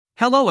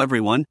Hello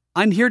everyone,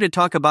 I'm here to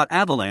talk about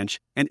Avalanche,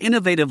 an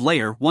innovative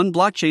Layer 1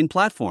 blockchain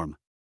platform.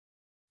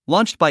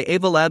 Launched by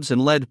Avalanche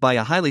and led by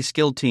a highly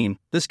skilled team,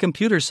 this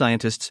computer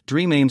scientist's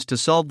dream aims to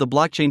solve the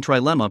blockchain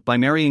trilemma by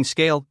marrying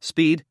scale,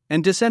 speed,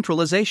 and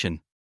decentralization.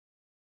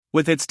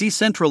 With its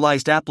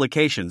decentralized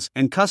applications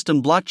and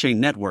custom blockchain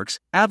networks,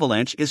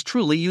 Avalanche is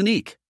truly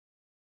unique.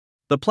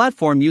 The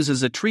platform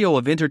uses a trio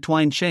of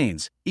intertwined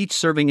chains, each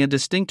serving a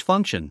distinct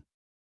function.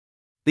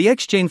 The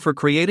X-chain for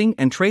creating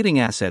and trading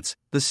assets,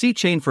 the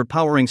C-chain for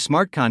powering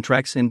smart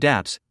contracts and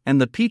dApps, and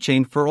the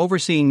P-chain for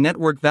overseeing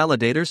network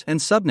validators and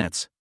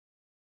subnets.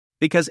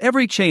 Because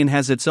every chain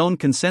has its own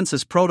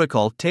consensus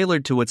protocol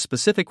tailored to its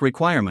specific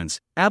requirements,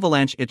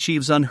 Avalanche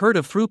achieves unheard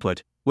of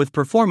throughput, with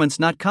performance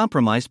not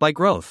compromised by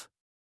growth.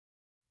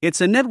 It's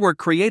a network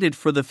created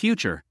for the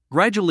future,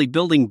 gradually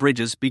building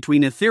bridges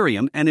between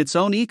Ethereum and its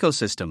own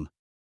ecosystem.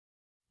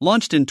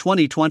 Launched in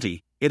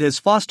 2020, it has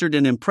fostered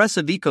an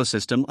impressive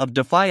ecosystem of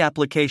DeFi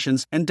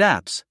applications and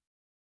dApps.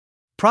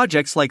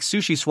 Projects like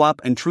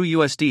SushiSwap and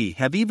TrueUSD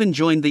have even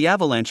joined the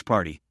Avalanche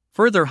party,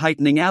 further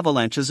heightening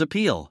Avalanche's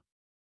appeal.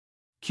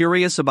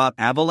 Curious about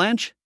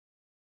Avalanche?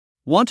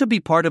 Want to be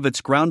part of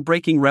its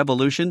groundbreaking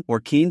revolution or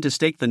keen to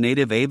stake the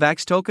native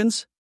AVAX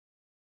tokens?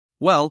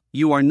 Well,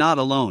 you are not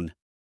alone.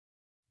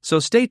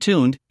 So stay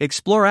tuned,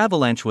 explore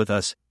Avalanche with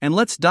us, and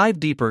let's dive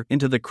deeper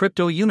into the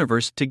crypto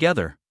universe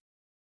together.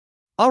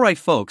 Alright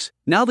folks,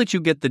 now that you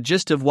get the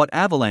gist of what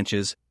Avalanche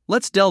is,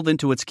 let's delve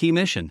into its key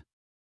mission.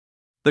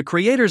 The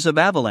creators of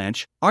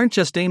Avalanche aren't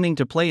just aiming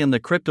to play in the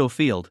crypto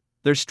field,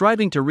 they're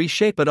striving to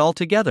reshape it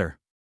altogether.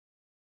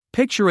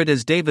 Picture it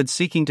as David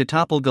seeking to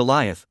topple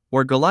Goliath,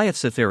 or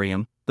Goliath's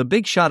Ethereum, the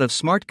big shot of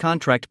smart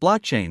contract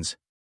blockchains.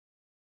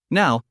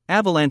 Now,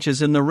 Avalanche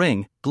is in the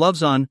ring,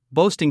 gloves on,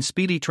 boasting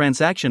speedy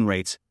transaction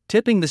rates,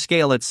 tipping the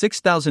scale at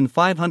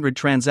 6,500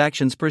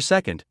 transactions per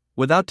second,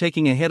 without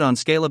taking a hit on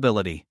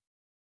scalability.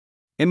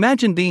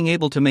 Imagine being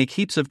able to make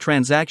heaps of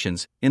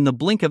transactions, in the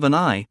blink of an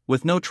eye,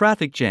 with no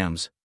traffic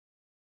jams.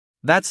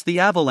 That's the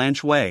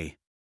Avalanche way.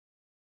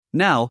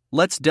 Now,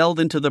 let's delve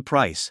into the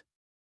price.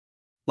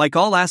 Like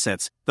all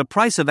assets, the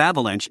price of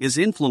Avalanche is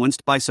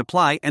influenced by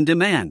supply and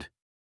demand.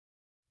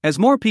 As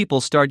more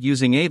people start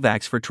using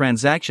AVAX for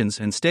transactions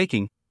and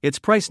staking, its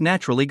price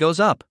naturally goes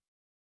up.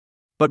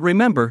 But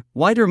remember,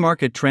 wider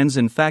market trends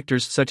and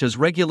factors such as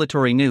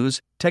regulatory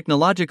news,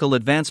 technological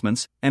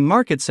advancements, and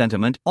market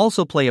sentiment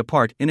also play a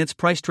part in its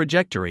price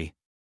trajectory.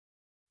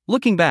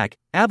 Looking back,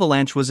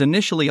 Avalanche was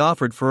initially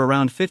offered for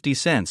around 50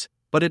 cents,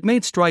 but it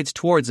made strides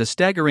towards a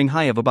staggering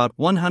high of about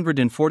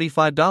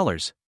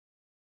 $145.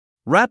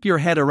 Wrap your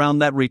head around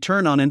that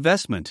return on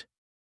investment.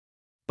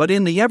 But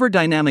in the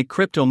ever-dynamic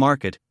crypto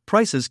market,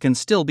 prices can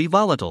still be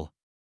volatile.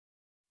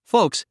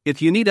 Folks,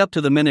 if you need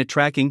up-to-the-minute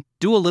tracking,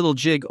 do a little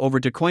jig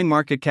over to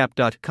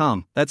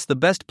coinmarketcap.com. That's the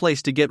best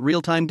place to get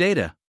real-time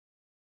data.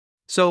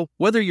 So,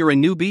 whether you're a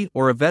newbie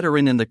or a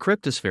veteran in the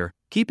cryptosphere,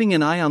 keeping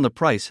an eye on the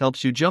price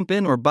helps you jump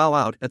in or bow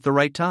out at the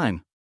right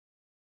time.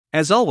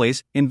 As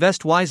always,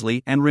 invest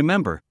wisely and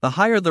remember, the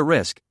higher the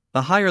risk,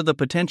 the higher the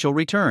potential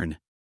return.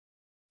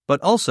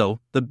 But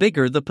also, the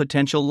bigger the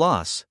potential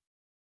loss.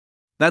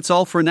 That's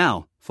all for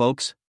now,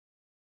 folks.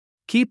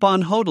 Keep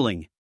on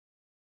hodling.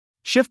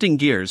 Shifting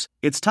gears,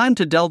 it's time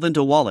to delve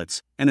into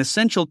wallets, an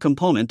essential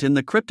component in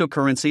the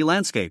cryptocurrency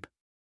landscape.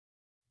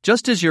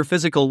 Just as your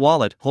physical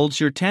wallet holds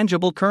your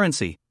tangible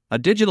currency, a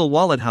digital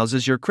wallet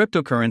houses your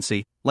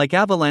cryptocurrency, like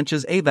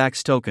Avalanche's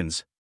AVAX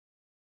tokens.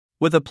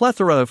 With a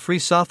plethora of free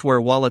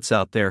software wallets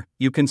out there,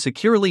 you can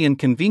securely and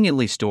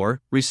conveniently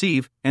store,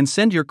 receive, and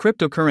send your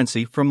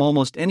cryptocurrency from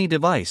almost any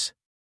device.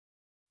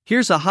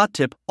 Here's a hot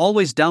tip: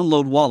 always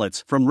download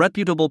wallets from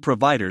reputable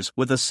providers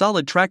with a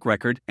solid track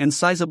record and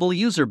sizable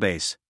user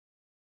base.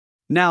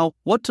 Now,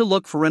 what to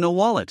look for in a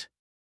wallet?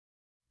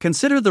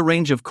 Consider the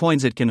range of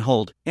coins it can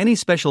hold, any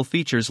special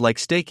features like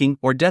staking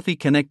or DeFi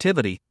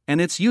connectivity,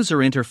 and its user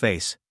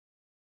interface.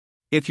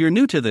 If you're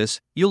new to this,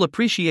 you'll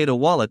appreciate a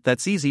wallet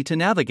that's easy to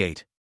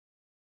navigate.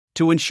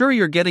 To ensure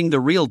you're getting the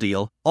real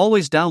deal,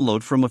 always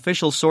download from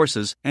official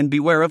sources and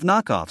beware of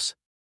knockoffs.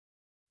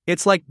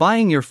 It's like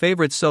buying your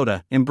favorite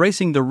soda,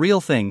 embracing the real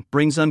thing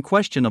brings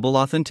unquestionable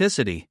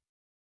authenticity.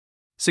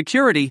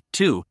 Security,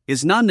 too,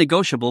 is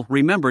non-negotiable.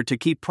 Remember to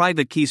keep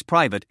private keys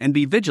private and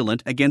be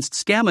vigilant against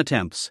scam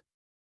attempts.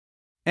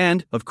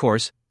 And, of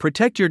course,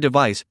 protect your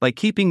device by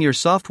keeping your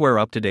software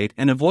up to date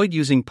and avoid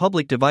using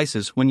public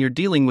devices when you're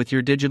dealing with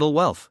your digital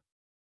wealth.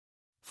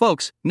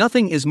 Folks,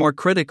 nothing is more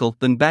critical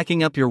than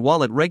backing up your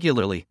wallet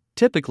regularly.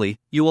 Typically,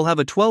 you will have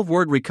a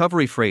 12-word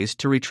recovery phrase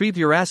to retrieve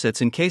your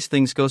assets in case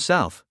things go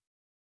south.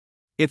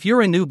 If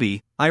you're a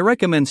newbie, I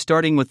recommend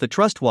starting with the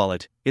Trust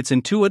Wallet. It's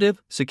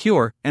intuitive,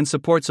 secure, and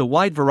supports a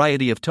wide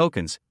variety of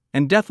tokens,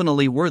 and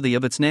definitely worthy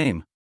of its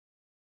name.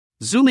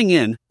 Zooming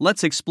in,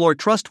 let's explore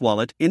Trust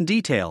Wallet in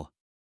detail.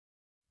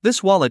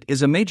 This wallet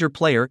is a major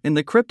player in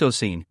the crypto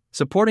scene,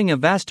 supporting a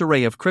vast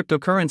array of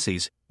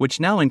cryptocurrencies, which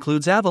now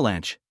includes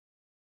Avalanche.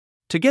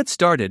 To get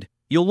started,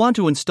 you'll want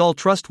to install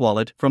Trust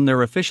Wallet from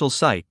their official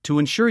site to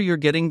ensure you're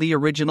getting the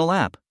original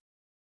app.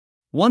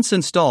 Once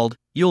installed,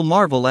 you'll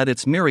marvel at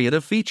its myriad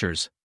of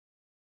features.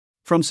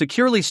 From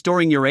securely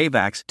storing your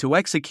AVAX to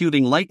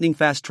executing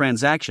lightning-fast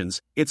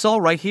transactions, it's all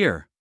right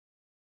here.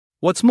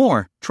 What's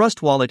more,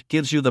 Trust Wallet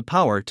gives you the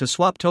power to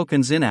swap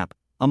tokens in-app,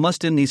 a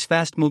must in these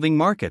fast-moving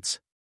markets.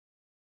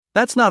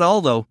 That's not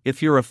all though.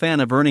 If you're a fan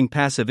of earning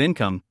passive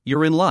income,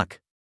 you're in luck.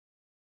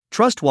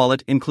 Trust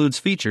Wallet includes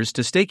features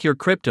to stake your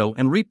crypto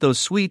and reap those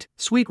sweet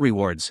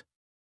rewards.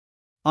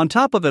 On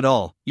top of it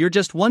all, you're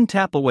just one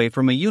tap away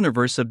from a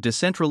universe of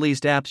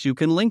decentralized apps you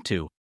can link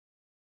to.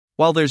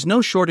 While there's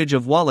no shortage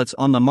of wallets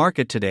on the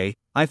market today,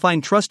 I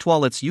find Trust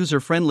Wallet's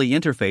user-friendly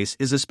interface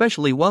is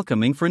especially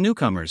welcoming for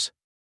newcomers.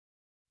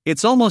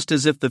 It's almost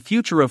as if the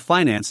future of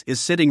finance is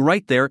sitting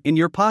right there in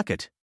your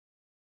pocket.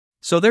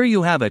 So there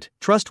you have it,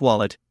 Trust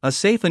Wallet, a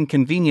safe and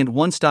convenient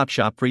one-stop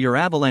shop for your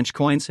Avalanche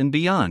coins and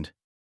beyond.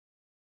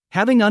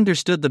 Having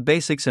understood the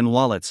basics in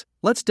wallets,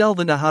 let's delve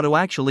into how to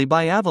actually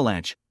buy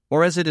Avalanche,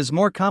 or as it is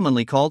more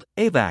commonly called,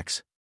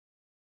 AVAX.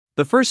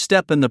 The first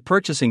step in the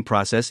purchasing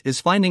process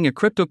is finding a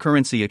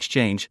cryptocurrency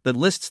exchange that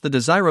lists the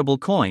desirable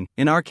coin,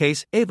 in our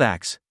case,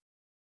 AVAX.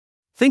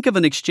 Think of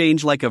an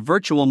exchange like a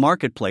virtual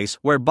marketplace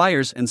where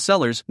buyers and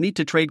sellers need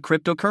to trade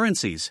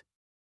cryptocurrencies.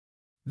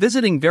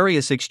 Visiting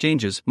various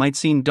exchanges might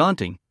seem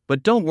daunting,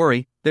 but don't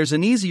worry, there's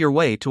an easier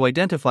way to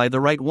identify the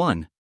right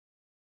one.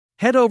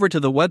 Head over to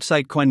the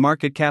website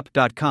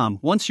coinmarketcap.com.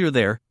 Once you're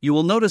there, you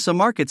will notice a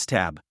Markets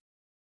tab.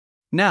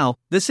 Now,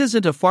 this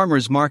isn't a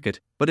farmer's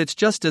market, but it's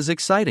just as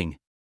exciting.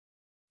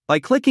 By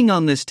clicking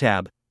on this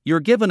tab,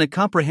 you're given a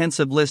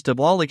comprehensive list of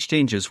all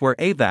exchanges where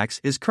AVAX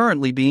is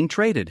currently being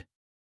traded.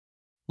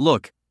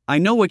 Look, I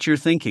know what you're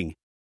thinking.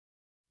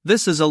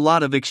 This is a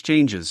lot of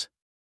exchanges.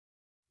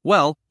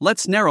 Well,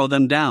 let's narrow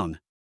them down.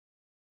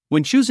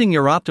 When choosing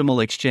your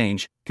optimal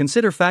exchange,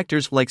 consider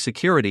factors like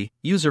security,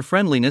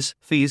 user-friendliness,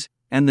 fees,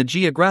 and the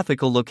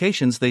geographical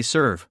locations they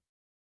serve.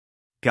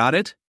 Got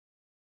it?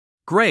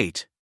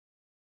 Great!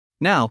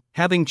 Now,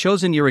 having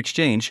chosen your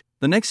exchange,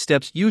 the next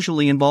steps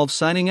usually involve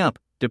signing up,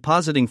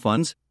 depositing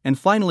funds, and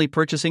finally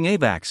purchasing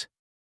AVAX.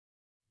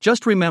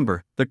 Just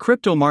remember, the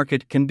crypto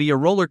market can be a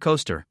roller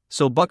coaster,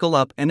 so buckle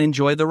up and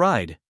enjoy the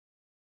ride.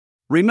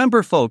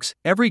 Remember folks,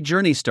 every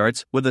journey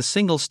starts with a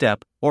single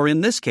step, or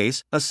in this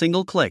case, a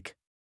single click.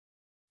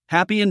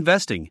 Happy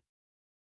investing!